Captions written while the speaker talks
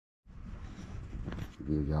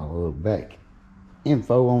give y'all a little back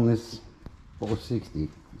info on this 460.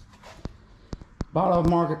 Bought off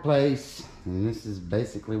Marketplace, and this is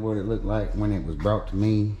basically what it looked like when it was brought to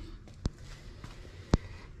me.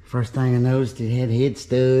 First thing I noticed, it had head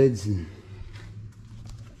studs, and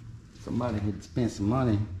somebody had spent some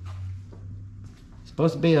money. It's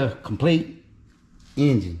supposed to be a complete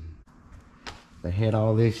engine. They had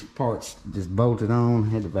all these parts just bolted on,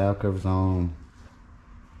 had the valve covers on.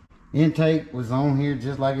 Intake was on here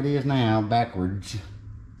just like it is now, backwards.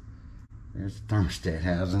 There's the thermostat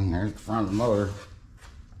housing, there's the front of the motor.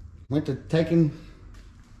 Went to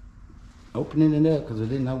opening it up because I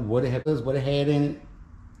didn't know what it had in it.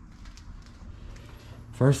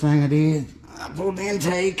 First thing I did, I pulled the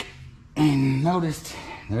intake and noticed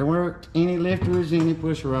there weren't any lifters, any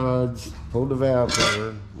push rods. Pulled the valve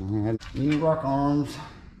cover, and had any rock arms.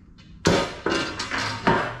 So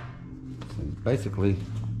basically,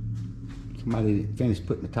 somebody finished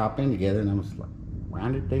putting the top end together, and I was like, why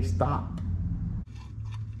did they stop?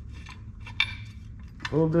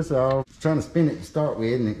 Pulled this off, trying to spin it to start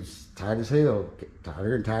with, and it was tight as hell. Get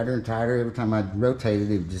tighter and tighter and tighter. Every time I rotated,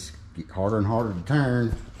 it would just get harder and harder to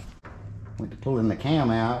turn. Went to pulling the cam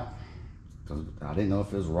out, because I didn't know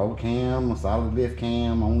if it was a roll cam, a solid lift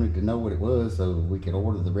cam. I wanted to know what it was so we could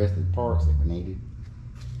order the rest of the parts that we needed.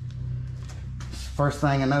 First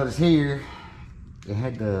thing I noticed here, it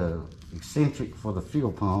had the eccentric for the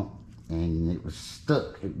fuel pump, and it was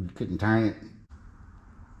stuck. You couldn't turn it.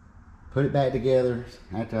 Put it back together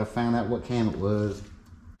after I found out what cam it was.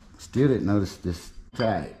 Still didn't notice this.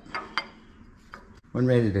 Tried it. Wasn't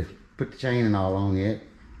ready to put the chain and all on yet.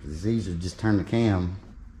 It's easier to just turn the cam,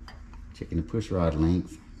 checking the push rod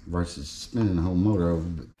length versus spinning the whole motor over.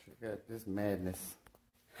 But I got this madness.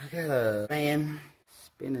 I got a fan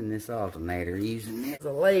spinning this alternator using it as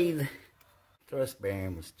a lathe. Thrust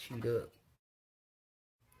bearing was chewed up.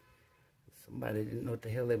 Somebody didn't know what the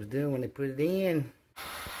hell they was doing when they put it in.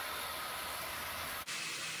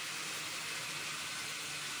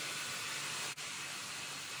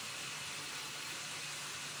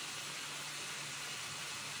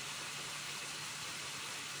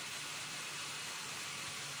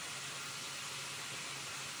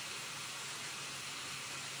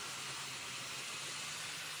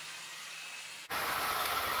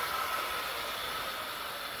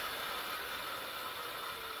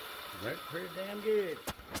 That's pretty damn good.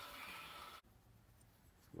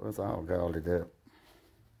 Well, it's all galled up.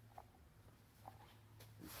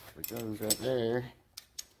 It goes right there.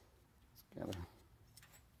 It's got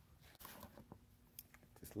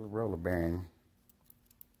this little roller bearing.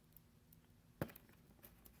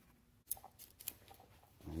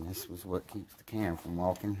 And this was what keeps the cam from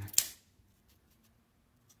walking.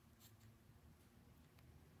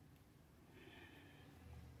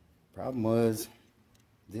 Problem was,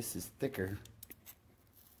 this is thicker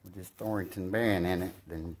with this Thornton bearing in it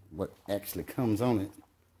than what actually comes on it.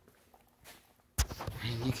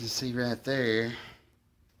 And you can see right there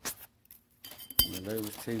where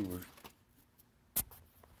those two were.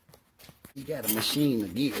 You got to machine the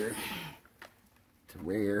gear to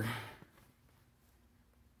where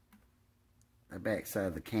the back side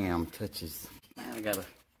of the cam touches. Now I got to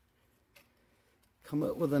come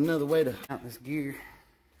up with another way to mount this gear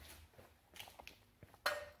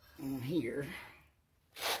on here.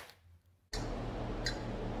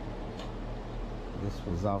 This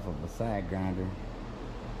was off of a side grinder.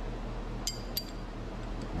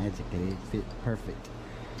 Magically it fit perfect.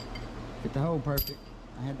 Fit the hole perfect.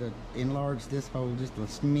 I had to enlarge this hole just a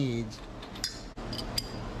smidge.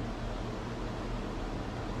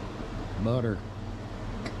 Butter.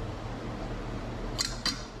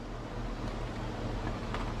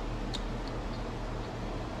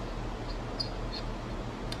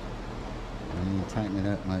 I didn't tighten it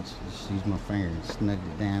up much. Just use my finger and snugged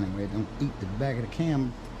it down and it don't eat the back of the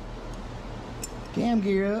cam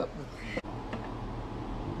gear up.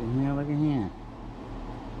 Look at here, look at here.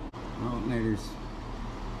 Alternator's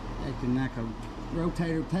acting like a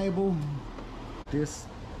rotator table. This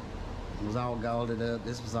was all galled up.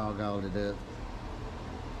 This was all galled up.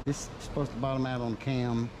 This is supposed to bottom out on the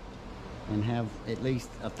cam and have at least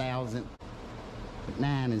 1,000, but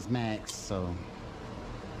 9 is max. So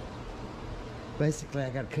basically, I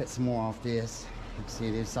got to cut some more off this. You can see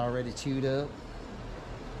it's already chewed up.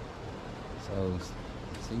 So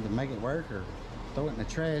it's either make it work or throw it in the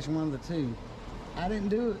trash, one of the two. I didn't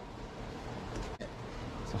do it.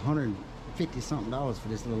 It's $150 something for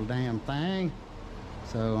this little damn thing.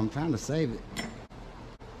 So I'm trying to save it.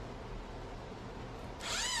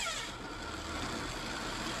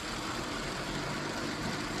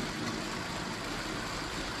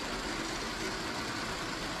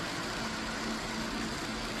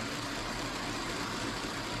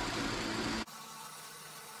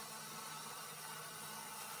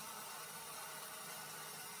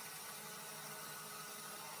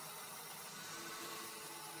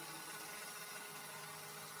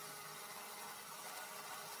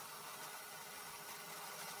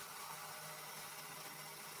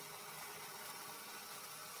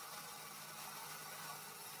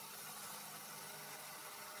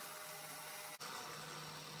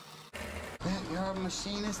 a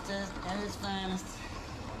machinist at his finest.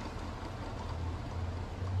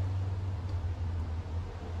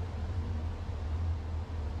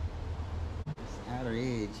 This outer edge,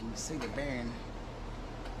 you can see the bearing.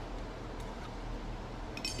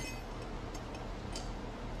 It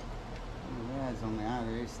rides on the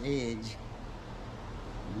outer edge.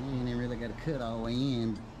 You ain't really got to cut all the way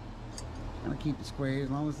in. Trying to keep it square. As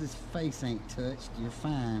long as this face ain't touched, you're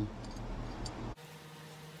fine.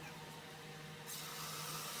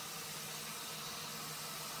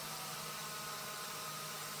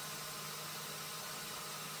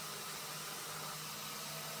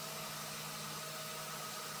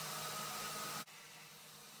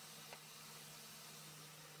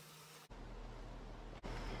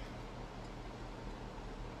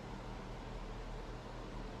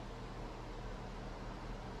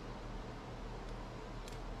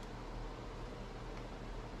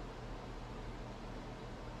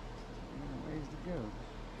 Go.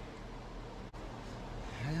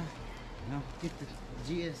 Well, I'll get the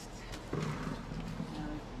gist. I'm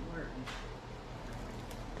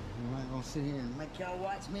not gonna sit here and make y'all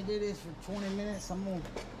watch me do this for 20 minutes. I'm gonna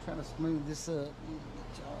try to smooth this up and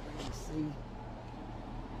get y'all to see.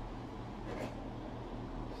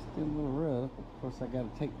 Still a little rough. Of course, I gotta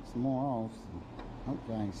take some more off. So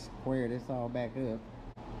hopefully I can square this all back up.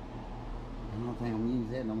 I don't think I'm gonna use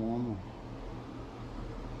that no more. I'm gonna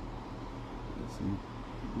get some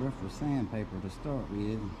rougher sandpaper to start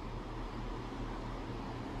with.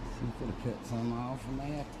 See if it'll cut some off from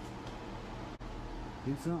that.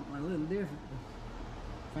 Do something a little different to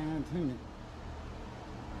fine tune it.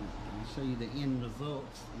 I'll show you the end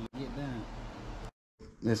results when we get done.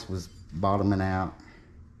 This was bottoming out,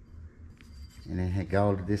 and it had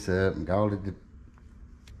galled this up and galled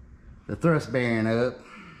the thrust bearing up.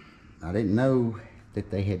 I didn't know that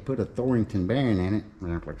they had put a Thorrington bearing in it.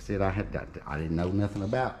 Like I said, I didn't know nothing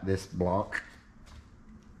about this block.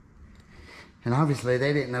 And obviously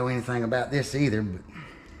they didn't know anything about this either, but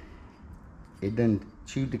it done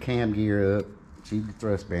chewed the cam gear up, chewed the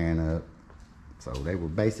thrust bearing up. So they were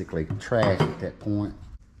basically trash at that point.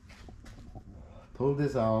 Pulled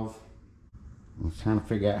this off. I was trying to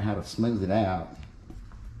figure out how to smooth it out.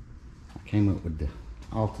 I came up with the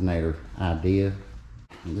alternator idea.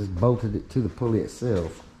 I just bolted it to the pulley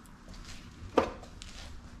itself.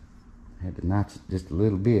 Had to notch it just a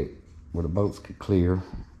little bit where the bolts could clear,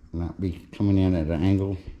 not be coming in at an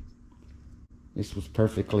angle. This was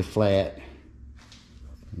perfectly flat,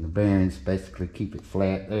 and the bearings basically keep it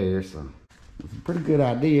flat there, so it was a pretty good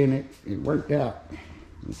idea, and it worked out.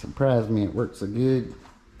 It surprised me it worked so good.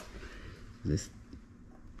 This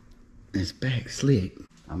back slick.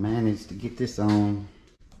 I managed to get this on.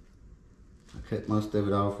 I cut most of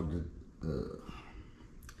it off with the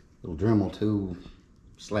little Dremel tool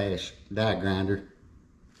 / die grinder.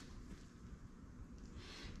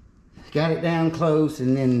 Got it down close,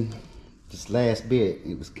 and then this last bit,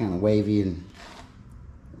 it was kind of wavy, and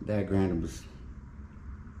the die grinder was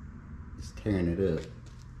just tearing it up.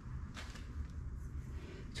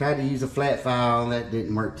 Tried to use a flat file, that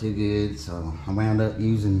didn't work too good, so I wound up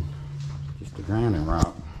using just a grinding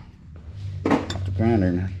rock. The grinder,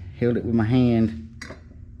 and I held it with my hand.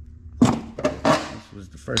 This was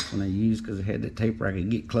the first one I used because I had that tape where I could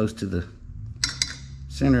get close to the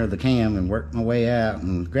center of the cam and work my way out,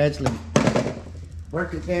 and gradually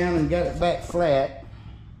worked it down and got it back flat.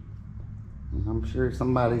 And I'm sure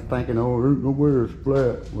somebody's thinking, oh, there's nowhere it's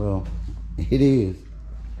flat. Well, it is.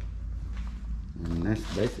 And that's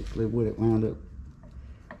basically what it wound up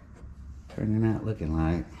turning out looking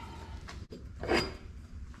like.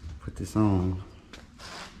 Put this on.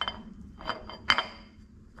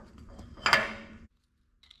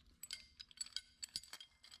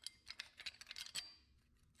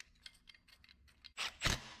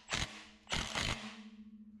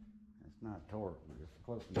 Not torque, but it's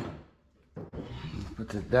close enough. Put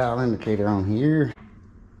the dial indicator on here.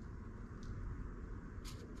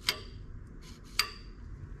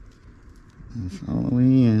 That's all the way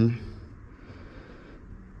in.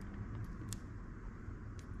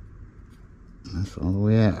 That's all the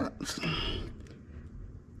way out.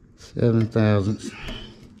 7 thousandths.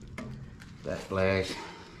 Backflash.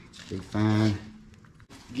 Should be fine.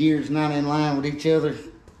 Gears not in line with each other.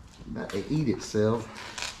 About to eat itself.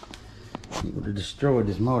 It would have destroyed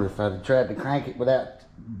this motor if I'd have tried to crank it without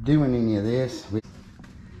doing any of this.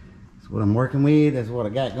 That's what I'm working with. That's what I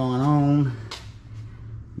got going on.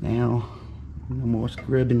 Now, no more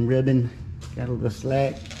scrubbing, rubbing. Got a little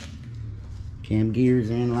slack. Cam gears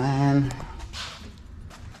in line.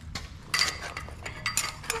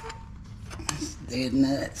 That's dead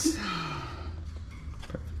nuts.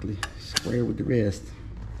 Perfectly basically square with the rest.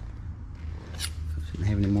 Shouldn't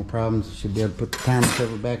have any more problems. Should be able to put the timer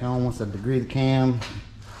cover back on once I degree the cam.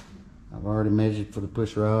 I've already measured for the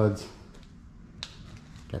push rods.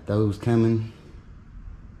 Got those coming.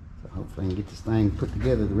 So hopefully I can get this thing put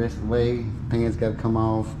together the rest of the way. Pan's got to come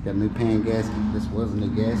off. Got a new pan gasket. This was a new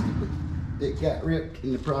gasket, but it got ripped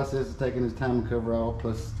in the process of taking this timer cover off.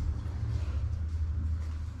 Plus,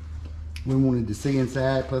 we wanted to see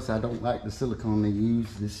inside. Plus, I don't like the silicone they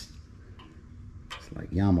use. It's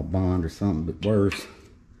like Yama Bond or something, but worse.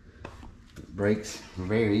 It breaks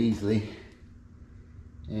very easily.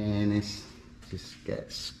 And it's just got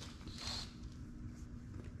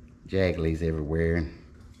jagglies everywhere.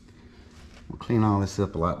 We'll clean all this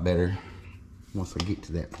up a lot better once I get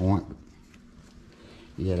to that point.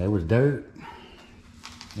 But yeah, there was dirt.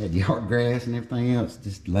 Had yard grass and everything else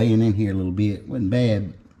just laying in here a little bit. Wasn't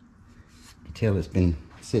bad, but you can tell it's been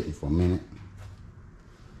sitting for a minute.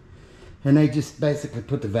 And they just basically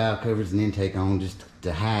put the valve covers and intake on just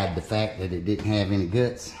to hide the fact that it didn't have any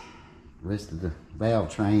guts. The rest of the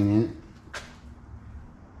valve train in it.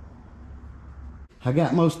 I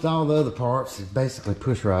got most all the other parts. It's basically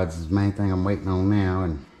push rods is the main thing I'm waiting on now,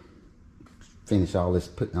 and finish all this,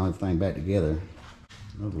 putting everything back together.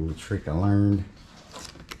 Another little trick I learned.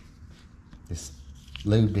 This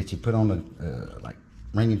lube that you put on the like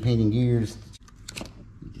ring and pinion gears,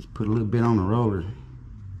 you just put a little bit on the roller.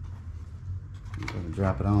 You gotta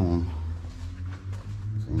drop it on.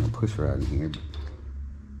 There's ain't no push rod in here.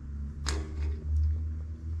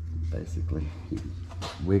 Basically, you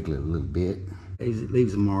wiggle it a little bit. It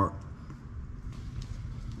leaves a mark.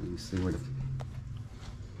 You can see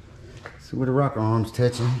where the rocker arm's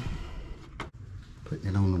touching. Putting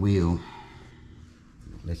it on the wheel.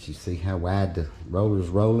 Lets you see how wide the roller's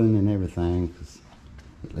rolling and everything. 'Cause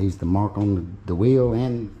it leaves the mark on the wheel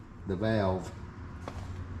and the valve.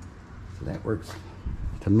 So that works.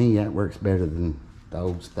 To me, that works better than the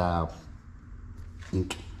old style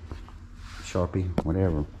ink, Sharpie,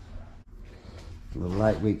 whatever. Little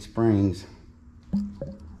lightweight springs.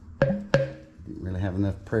 Didn't really have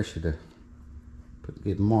enough pressure to put a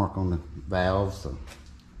good mark on the valve, so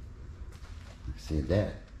I said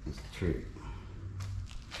that is the trick.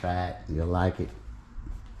 Try it, you'll like it.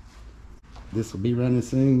 This will be running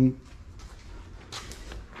soon.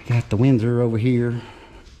 Got the Windsor over here.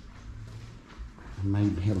 I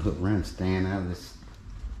made a little run stand out of this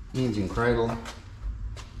engine cradle.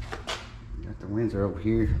 Got the Windsor over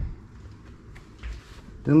here.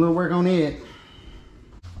 Doing a little work on it.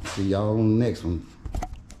 See y'all on the next one.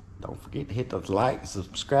 Don't forget to hit the like and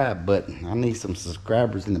subscribe button. I need some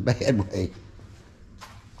subscribers in a bad way.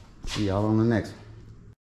 See y'all on the next one.